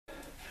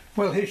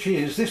Well, here she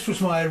is. This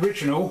was my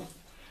original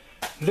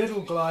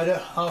Lidl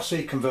glider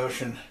RC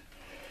conversion.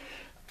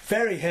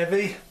 Very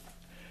heavy,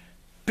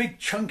 big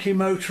chunky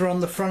motor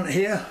on the front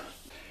here,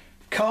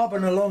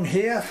 carbon along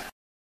here,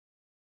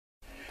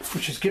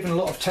 which has given a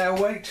lot of tail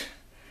weight,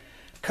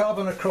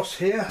 carbon across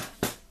here,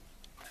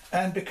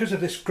 and because of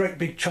this great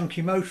big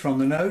chunky motor on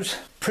the nose,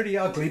 pretty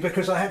ugly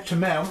because I had to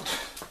mount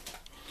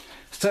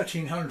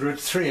 1300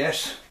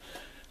 3S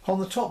on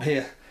the top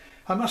here.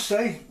 I must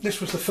say this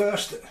was the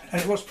first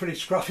and it was pretty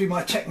scruffy.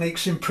 My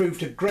technique's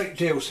improved a great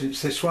deal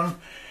since this one.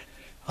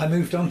 I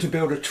moved on to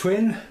build a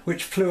twin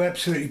which flew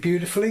absolutely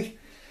beautifully,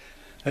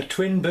 a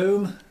twin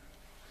boom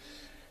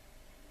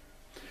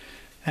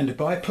and a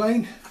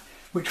biplane,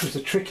 which was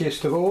the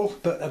trickiest of all,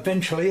 but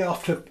eventually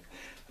after a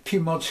few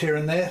mods here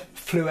and there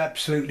flew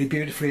absolutely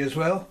beautifully as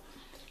well.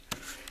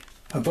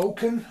 A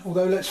Vulcan,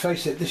 although let's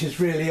face it, this is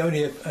really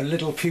only a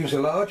little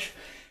fuselage.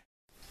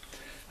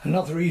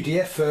 Another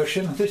EDF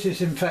version. This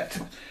is in fact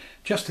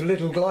just a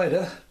little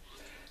glider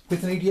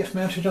with an EDF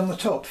mounted on the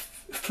top.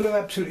 Flew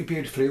absolutely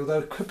beautifully,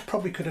 although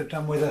probably could have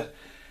done with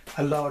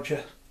a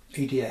larger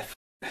EDF.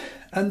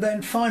 And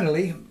then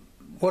finally,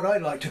 what I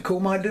like to call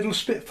my little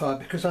Spitfire,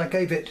 because I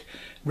gave it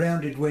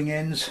rounded wing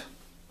ends,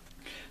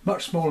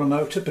 much smaller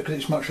motor because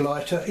it's much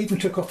lighter, even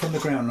took off from the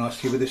ground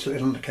nicely with this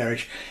little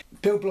undercarriage.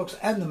 Build blogs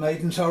and the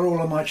maidens are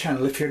all on my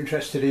channel if you're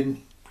interested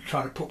in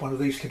trying to put one of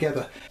these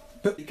together.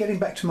 But getting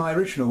back to my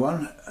original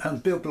one,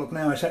 and build blog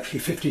now is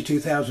actually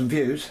 52,000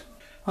 views,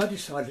 I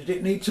decided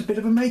it needs a bit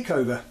of a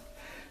makeover.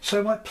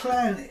 So my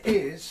plan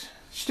is,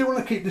 still want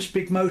to keep this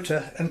big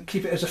motor and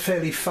keep it as a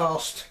fairly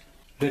fast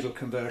little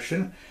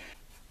conversion.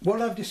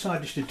 What I've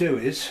decided to do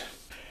is,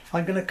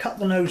 I'm going to cut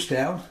the nose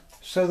down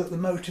so that the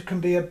motor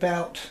can be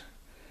about,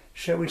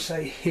 shall we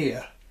say,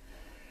 here.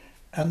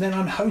 And then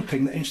I'm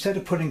hoping that instead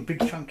of putting a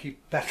big chunky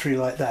battery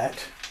like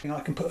that, I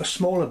can put a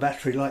smaller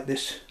battery like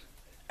this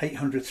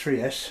 800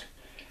 3S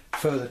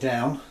further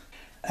down,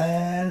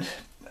 and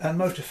a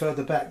motor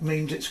further back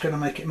means it's going to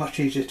make it much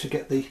easier to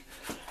get the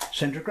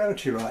centre of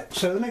gravity right.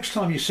 So the next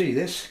time you see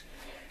this,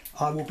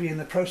 I will be in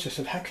the process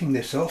of hacking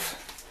this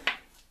off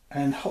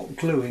and hot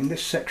gluing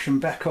this section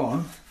back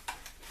on.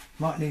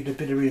 Might need a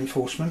bit of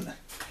reinforcement.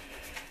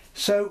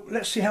 So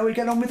let's see how we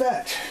get on with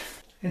that.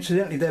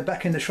 Incidentally, they're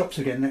back in the shops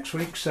again next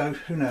week, so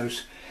who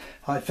knows.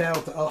 I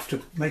vowed that after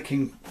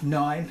making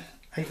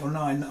 8 or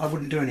 9, I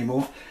wouldn't do any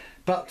more,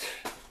 but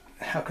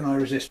how can I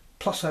resist?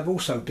 Plus I've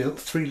also built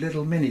 3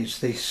 little minis,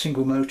 the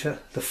single motor,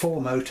 the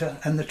 4 motor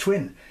and the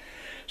twin.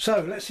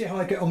 So let's see how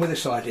I get on with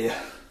this idea.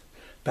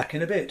 Back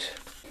in a bit.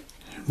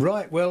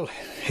 Right, well,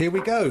 here we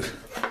go.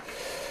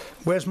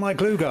 Where's my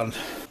glue gun?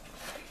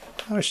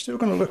 Oh, it's still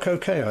going to look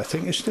okay, I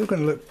think. It's still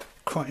going to look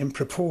quite in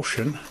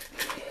proportion.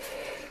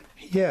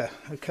 Yeah,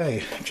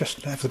 okay.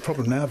 Just have the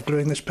problem now of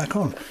gluing this back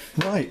on.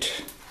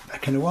 Right,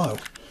 back in a while.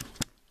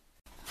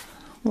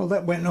 Well,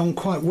 that went on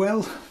quite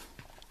well,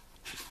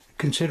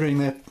 considering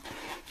their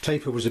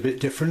taper was a bit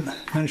different.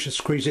 Managed to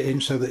squeeze it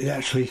in so that it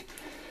actually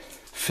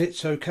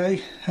fits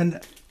okay,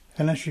 and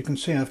as you can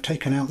see, I've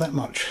taken out that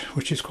much,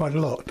 which is quite a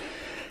lot.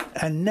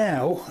 And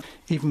now,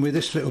 even with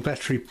this little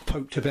battery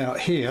poked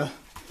about here,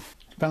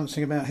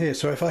 balancing about here,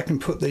 so if I can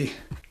put the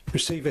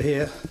receiver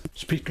here,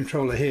 speed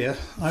controller here,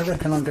 I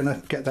reckon I'm going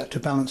to get that to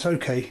balance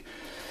okay.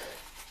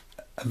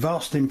 A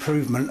vast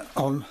improvement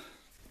on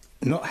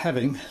not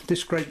having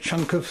this great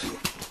chunk of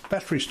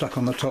battery stuck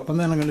on the top, and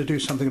then I'm going to do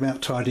something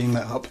about tidying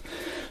that up.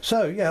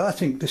 So yeah, I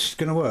think this is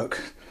going to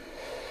work.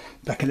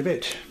 Back in a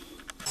bit.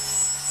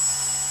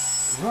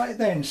 Right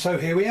then, so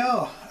here we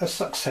are, a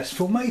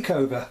successful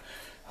makeover,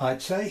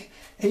 I'd say.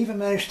 Even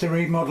managed to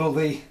remodel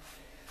the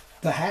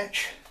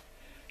hatch,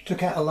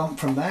 took out a lump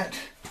from that,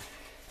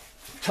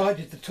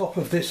 tidied the top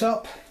of this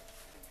up,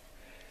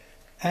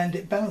 and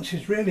it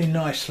balances really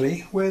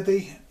nicely where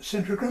the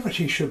centre of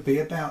gravity should be,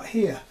 about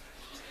here.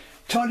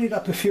 Tidied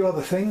up a few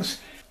other things.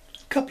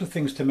 A couple of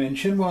things to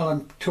mention while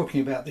I'm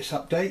talking about this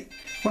update.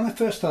 When I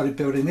first started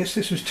building this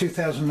was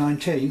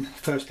 2019,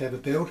 first ever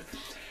build,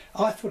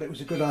 I thought it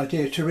was a good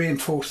idea to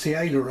reinforce the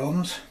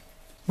ailerons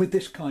with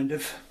this kind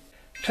of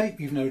tape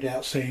you've no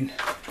doubt seen.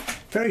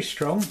 Very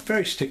strong,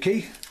 very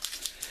sticky.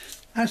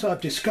 As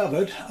I've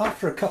discovered,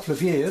 after a couple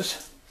of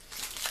years,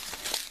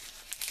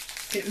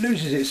 it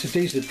loses its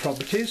adhesive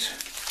properties,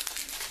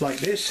 like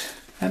this,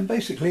 and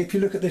basically if you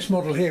look at this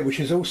model here, which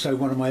is also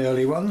one of my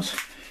early ones,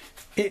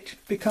 it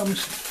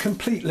becomes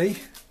completely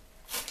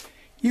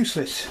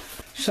useless.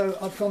 So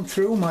I've gone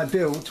through all my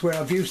builds where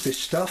I've used this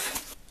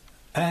stuff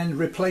and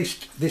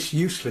replaced this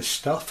useless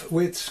stuff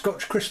with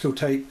Scotch crystal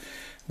tape,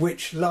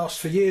 which lasts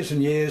for years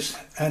and years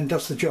and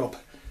does the job.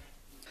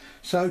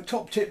 So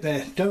top tip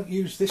there, don't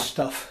use this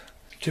stuff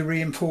to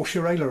reinforce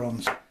your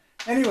ailerons.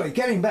 Anyway,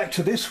 getting back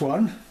to this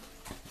one,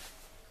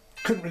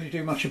 couldn't really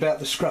do much about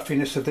the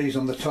scruffiness of these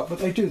on the top, but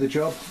they do the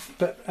job.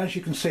 But as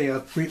you can see,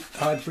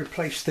 I've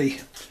replaced the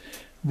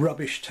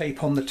rubbish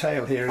tape on the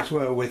tail here as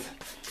well with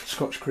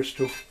Scotch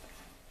crystal.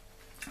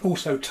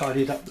 Also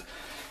tidied up,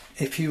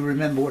 if you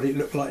remember what it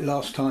looked like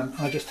last time,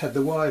 I just had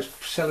the wires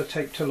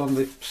sellotaped along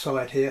the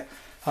side here,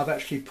 I've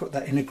actually put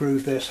that in a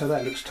groove there, so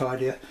that looks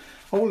tidier.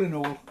 All in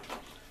all,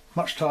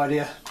 much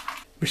tidier.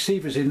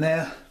 Receivers in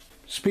there,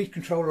 speed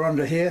controller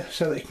under here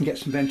so that you can get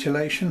some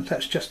ventilation.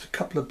 That's just a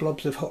couple of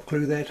blobs of hot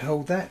glue there to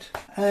hold that.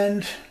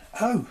 And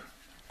oh,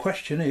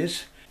 question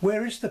is,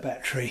 where is the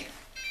battery?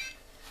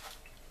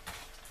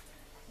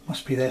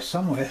 Must be there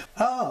somewhere.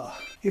 Ah,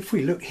 if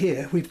we look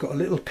here, we've got a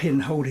little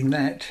pin holding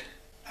that,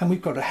 and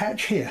we've got a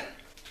hatch here.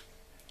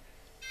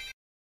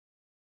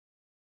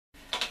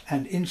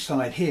 And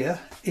inside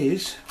here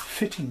is,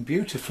 fitting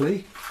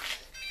beautifully,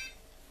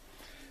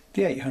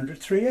 the 800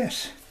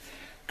 3S.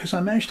 Because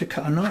I managed to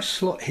cut a nice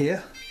slot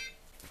here,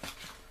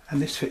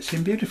 and this fits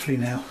in beautifully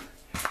now,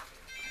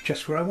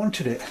 just where I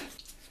wanted it.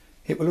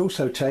 It will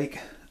also take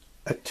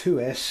a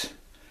 2S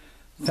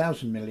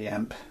 1000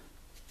 milliamp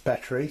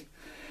battery,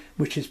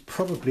 which is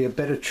probably a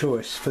better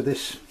choice for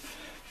this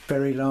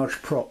very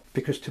large prop,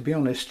 because to be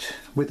honest,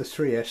 with the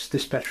 3S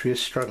this battery is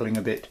struggling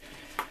a bit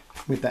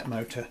with that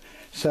motor.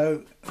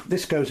 So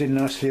this goes in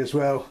nicely as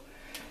well,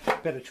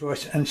 better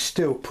choice, and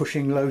still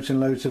pushing loads and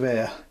loads of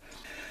air.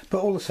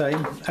 But all the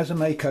same, as a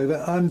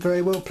makeover, I'm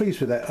very well pleased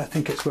with that. I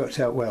think it's worked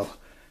out well.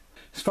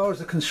 As far as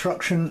the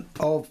construction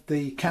of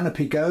the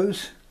canopy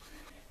goes,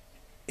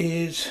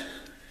 is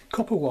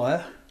copper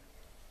wire,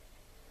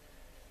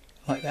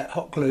 like that,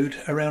 hot glued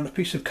around a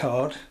piece of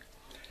card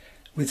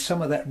with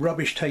some of that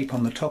rubbish tape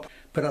on the top,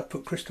 but I've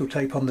put crystal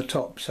tape on the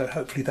top, so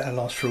hopefully that'll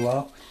last for a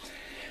while.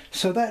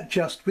 So that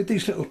just, with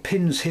these little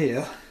pins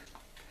here,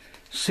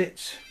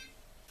 sits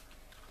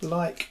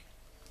like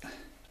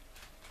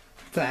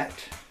that.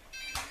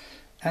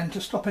 And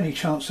to stop any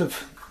chance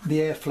of the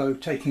airflow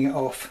taking it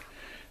off,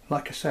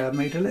 like I say, I've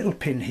made a little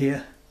pin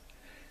here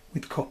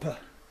with copper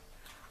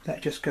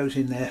that just goes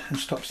in there and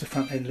stops the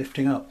front end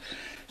lifting up.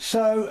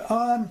 So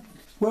I'm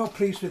well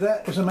pleased with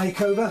that as a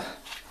makeover.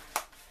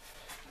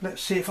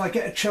 Let's see if I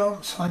get a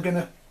chance. I'm going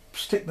to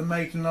stick the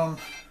Maiden on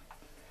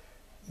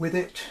with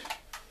it.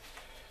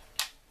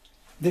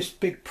 This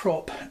big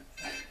prop,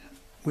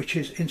 which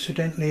is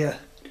incidentally a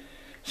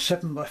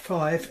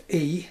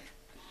 7x5E,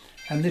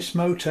 and this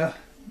motor,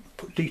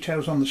 put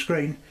details on the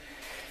screen,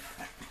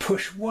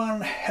 push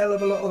one hell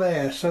of a lot of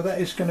air, so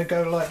that is going to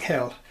go like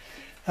hell.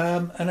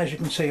 And as you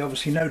can see,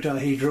 obviously no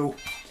dihedral.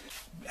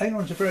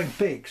 Ailerons are very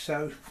big,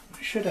 so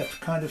should have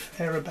kind of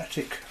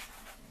aerobatic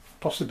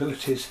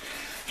possibilities.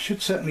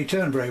 Should certainly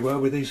turn very well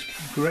with these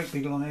great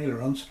big long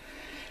ailerons.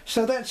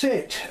 So that's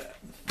it.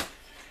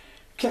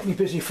 Kept me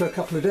busy for a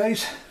couple of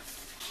days.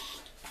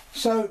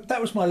 So that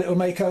was my little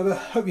makeover.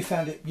 Hope you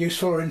found it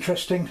useful or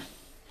interesting.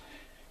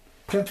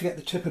 Don't forget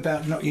the tip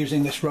about not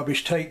using this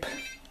rubbish tape.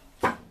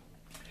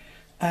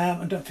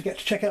 And don't forget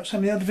to check out some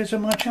of the other videos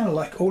on my channel,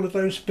 like all of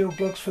those build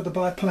blogs for the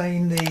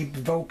biplane, the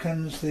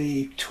Vulcans,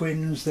 the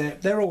Twins,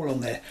 they're all on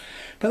there.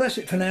 But that's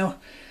it for now.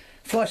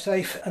 Fly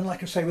safe, and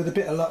like I say, with a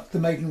bit of luck, the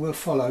Maiden will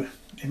follow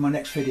in my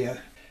next video.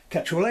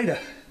 Catch you all later.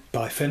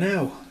 Bye for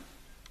now.